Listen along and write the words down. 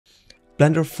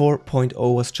Blender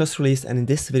 4.0 was just released, and in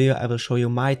this video I will show you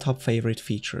my top favorite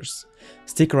features.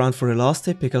 Stick around for the last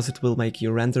tip because it will make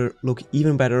your render look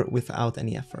even better without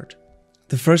any effort.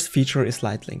 The first feature is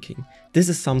light linking. This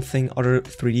is something other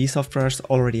 3D softwares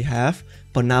already have,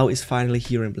 but now is finally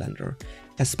here in Blender.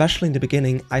 Especially in the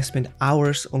beginning, I spent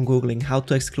hours on googling how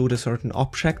to exclude a certain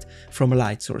object from a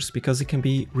light source because it can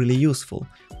be really useful.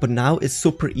 But now it's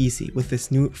super easy with this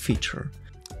new feature.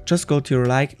 Just go to your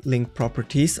light link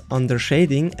properties under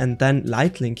shading and then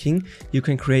light linking. You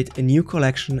can create a new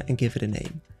collection and give it a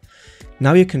name.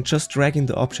 Now you can just drag in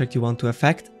the object you want to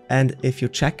affect, and if you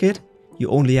check it, you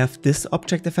only have this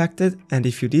object affected, and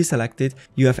if you deselect it,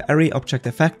 you have every object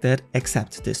affected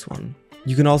except this one.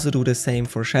 You can also do the same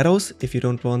for shadows if you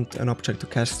don't want an object to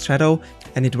cast shadow,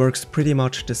 and it works pretty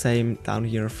much the same down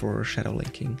here for shadow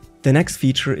linking. The next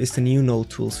feature is the new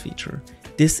node tools feature.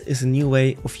 This is a new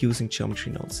way of using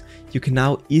geometry nodes. You can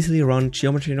now easily run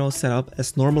geometry node setup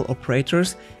as normal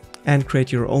operators and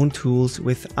create your own tools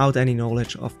without any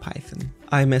knowledge of Python.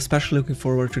 I'm especially looking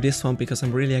forward to this one because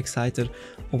I'm really excited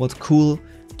on what cool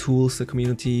tools the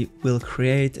community will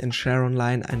create and share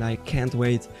online, and I can't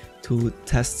wait to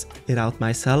test it out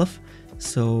myself.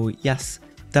 So yes,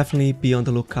 definitely be on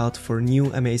the lookout for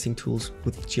new amazing tools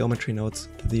with geometry nodes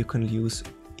that you can use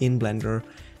in Blender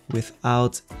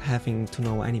without having to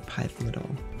know any Python at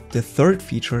all. The third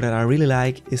feature that I really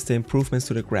like is the improvements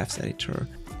to the graphs editor.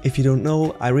 If you don't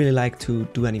know, I really like to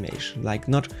do animation, like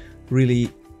not really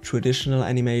traditional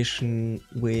animation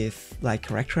with like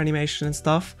character animation and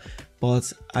stuff,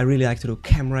 but I really like to do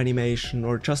camera animation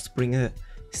or just bring a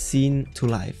scene to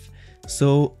life.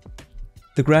 So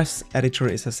the graphs editor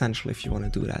is essential if you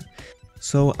want to do that.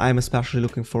 So I'm especially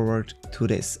looking forward to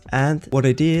this. And what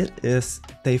I did is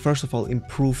they first of all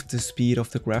improved the speed of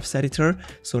the graphs editor.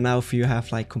 So now if you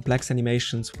have like complex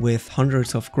animations with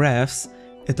hundreds of graphs,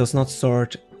 it does not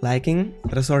start lagging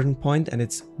at a certain point and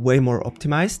it's way more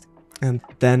optimized. And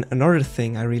then another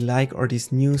thing I really like are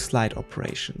these new slide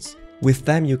operations. With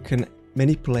them you can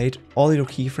manipulate all your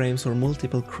keyframes or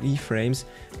multiple keyframes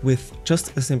with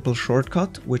just a simple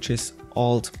shortcut, which is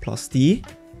Alt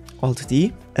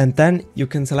D, and then you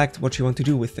can select what you want to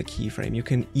do with the keyframe. You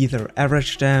can either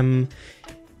average them,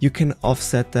 you can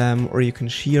offset them, or you can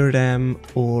shear them,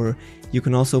 or you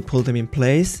can also pull them in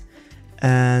place.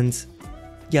 And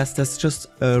yes, that's just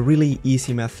a really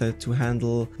easy method to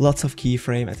handle lots of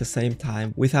keyframe at the same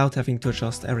time without having to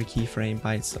adjust every keyframe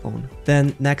by its own.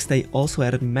 Then next they also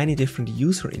added many different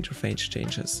user interface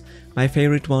changes. My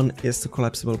favorite one is the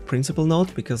collapsible principal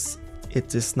node because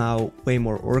it is now way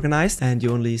more organized and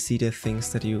you only see the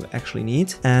things that you actually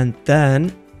need. And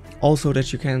then also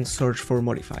that you can search for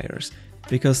modifiers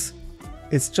because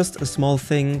it's just a small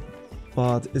thing,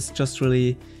 but it's just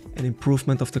really an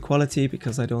improvement of the quality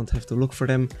because I don't have to look for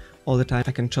them all the time.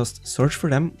 I can just search for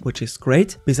them, which is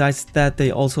great. Besides that,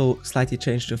 they also slightly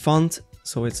changed the font,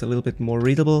 so it's a little bit more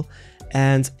readable,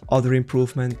 and other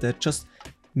improvement that just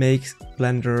makes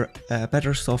Blender a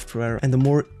better software and a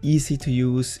more easy to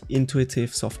use,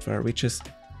 intuitive software, which is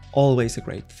always a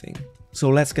great thing. So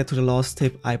let's get to the last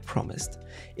tip I promised.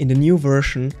 In the new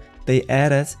version, they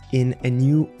added in a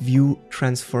new view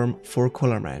transform for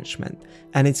color management,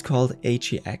 and it's called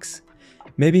AgX.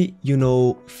 Maybe you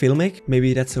know filmic,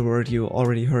 maybe that's a word you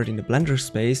already heard in the Blender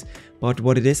space, but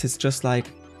what it is just like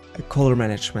a color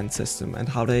management system and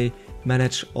how they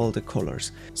manage all the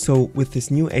colors. So with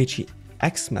this new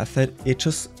AgX method, it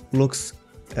just looks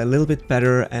a little bit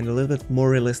better and a little bit more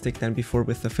realistic than before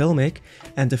with the filmic,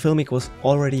 and the filmic was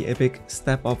already a big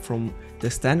step up from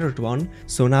the standard one.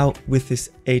 So now with this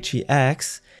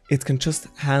AgX, it can just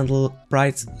handle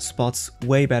bright spots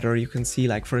way better. You can see,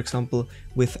 like for example,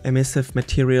 with emissive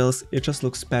materials, it just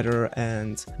looks better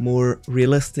and more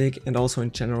realistic, and also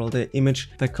in general the image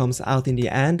that comes out in the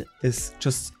end is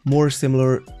just more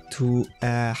similar to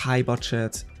a high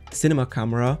budget cinema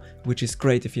camera, which is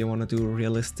great if you want to do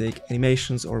realistic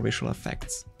animations or visual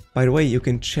effects. By the way, you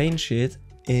can change it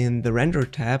in the render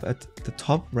tab at the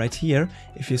top right here.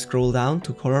 If you scroll down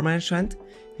to color management,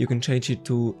 you can change it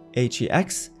to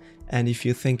AgX, and if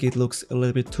you think it looks a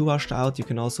little bit too washed out, you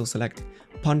can also select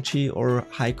punchy or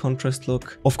high contrast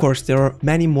look. Of course, there are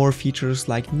many more features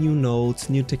like new nodes,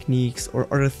 new techniques or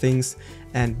other things,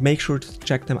 and make sure to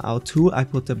check them out too. I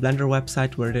put the Blender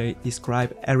website where they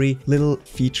describe every little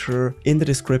feature in the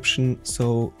description,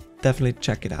 so definitely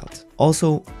check it out.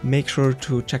 Also, make sure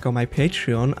to check out my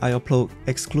Patreon. I upload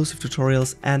exclusive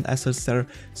tutorials and assets there,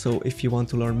 so if you want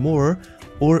to learn more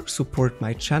or support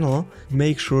my channel,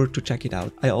 make sure to check it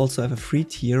out. I also have a free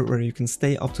tier where you can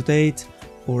stay up to date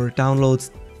or download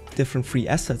different free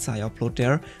assets I upload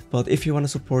there. But if you want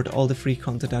to support all the free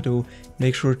content I do,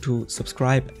 make sure to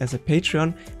subscribe as a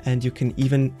Patreon, and you can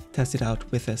even test it out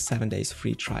with a 7 days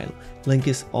free trial. Link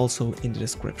is also in the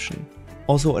description.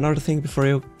 Also, another thing before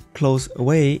you close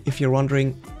away, if you're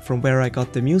wondering from where I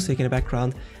got the music in the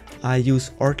background, I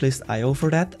use Artlist.io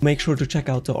for that. Make sure to check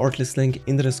out the Artlist link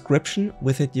in the description.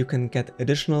 With it you can get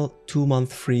additional 2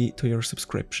 months free to your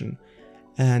subscription.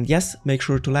 And yes, make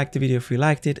sure to like the video if you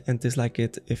liked it and dislike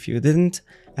it if you didn't.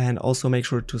 And also make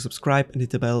sure to subscribe and hit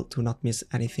the bell to not miss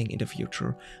anything in the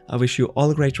future. I wish you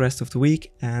all a great rest of the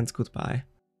week and goodbye.